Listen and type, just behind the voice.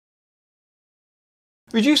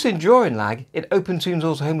Reducing drawing lag in OpenToonz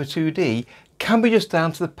or Tahoma2D can be just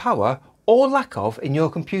down to the power or lack of in your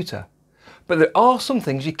computer. But there are some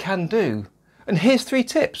things you can do, and here's 3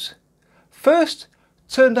 tips. First,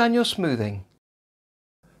 turn down your smoothing.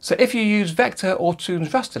 So if you use vector or toonz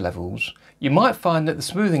raster levels, you might find that the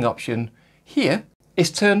smoothing option here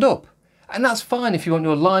is turned up, and that's fine if you want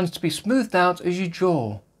your lines to be smoothed out as you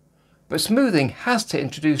draw. But smoothing has to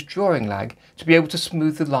introduce drawing lag to be able to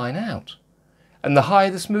smooth the line out. And the higher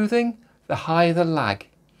the smoothing, the higher the lag.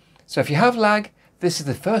 So if you have lag, this is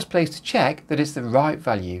the first place to check that it's the right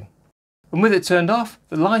value. And with it turned off,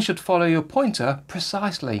 the line should follow your pointer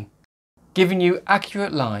precisely, giving you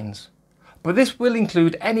accurate lines. But this will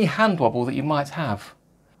include any hand wobble that you might have.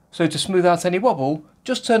 So to smooth out any wobble,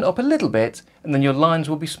 just turn it up a little bit and then your lines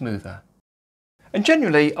will be smoother. And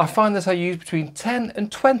generally, I find that I use between 10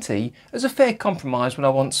 and 20 as a fair compromise when I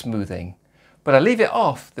want smoothing, but I leave it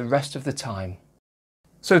off the rest of the time.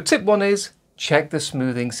 So tip 1 is, check the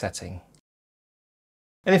smoothing setting.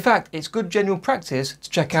 And in fact, it's good general practice to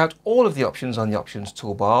check out all of the options on the options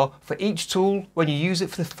toolbar for each tool when you use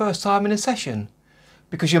it for the first time in a session,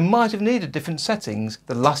 because you might have needed different settings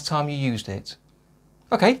the last time you used it.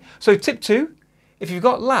 Okay, so tip 2, if you've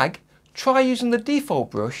got lag, try using the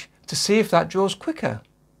default brush to see if that draws quicker.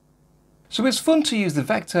 So it's fun to use the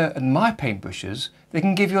vector and my paint brushes. They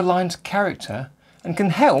can give your lines character and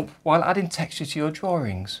can help while adding texture to your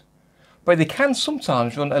drawings. But they can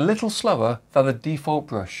sometimes run a little slower than the default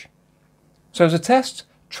brush. So as a test,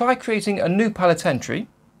 try creating a new palette entry,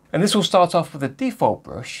 and this will start off with a default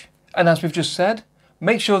brush, and as we've just said,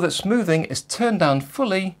 make sure that smoothing is turned down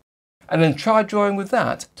fully, and then try drawing with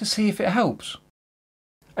that to see if it helps.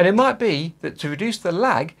 And it might be that to reduce the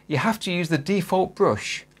lag, you have to use the default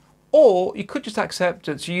brush, or you could just accept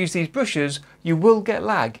that to use these brushes, you will get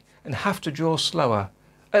lag and have to draw slower,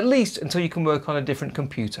 at least until you can work on a different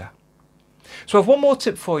computer. So I have one more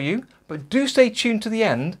tip for you, but do stay tuned to the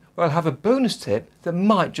end where I'll have a bonus tip that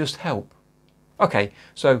might just help. Okay,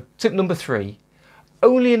 so tip number 3,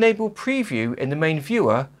 only enable preview in the main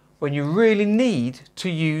viewer when you really need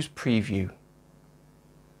to use preview.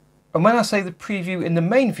 And when I say the preview in the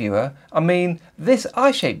main viewer, I mean this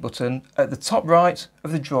eye-shaped button at the top right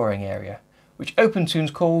of the drawing area, which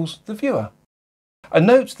OpenToonz calls the viewer. And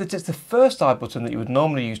note that it's the first eye button that you would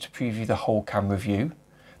normally use to preview the whole camera view.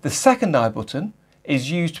 The second eye button is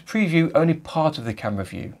used to preview only part of the camera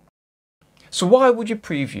view. So why would you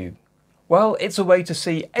preview? Well, it's a way to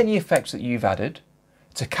see any effects that you've added,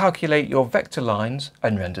 to calculate your vector lines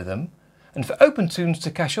and render them, and for OpenToonz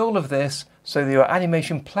to cache all of this so that your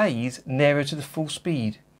animation plays nearer to the full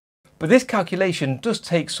speed. But this calculation does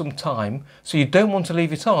take some time, so you don't want to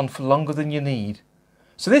leave it on for longer than you need.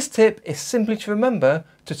 So this tip is simply to remember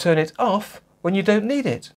to turn it off when you don't need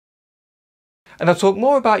it. And I'll talk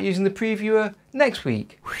more about using the previewer next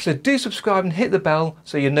week, so do subscribe and hit the bell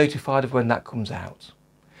so you're notified of when that comes out.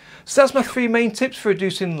 So that's my 3 main tips for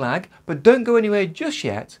reducing lag, but don't go anywhere just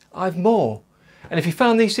yet, I've more. And if you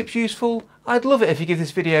found these tips useful, I'd love it if you give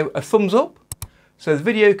this video a thumbs up, so the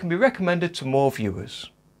video can be recommended to more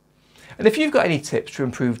viewers. And if you've got any tips to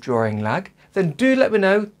improve drawing lag, then do let me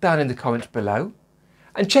know down in the comments below.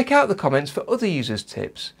 And check out the comments for other users'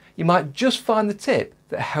 tips. You might just find the tip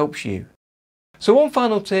that helps you. So one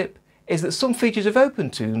final tip is that some features of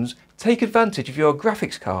OpenToonz take advantage of your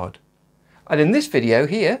graphics card. And in this video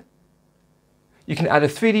here, you can add a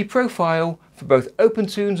 3D profile for both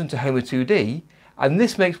OpenToonz and Tahoma2D, and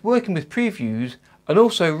this makes working with previews and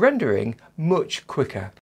also rendering much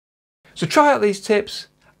quicker. So try out these tips,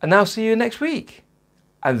 and I'll see you next week.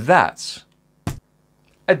 And that's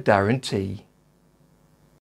a Darren Tea.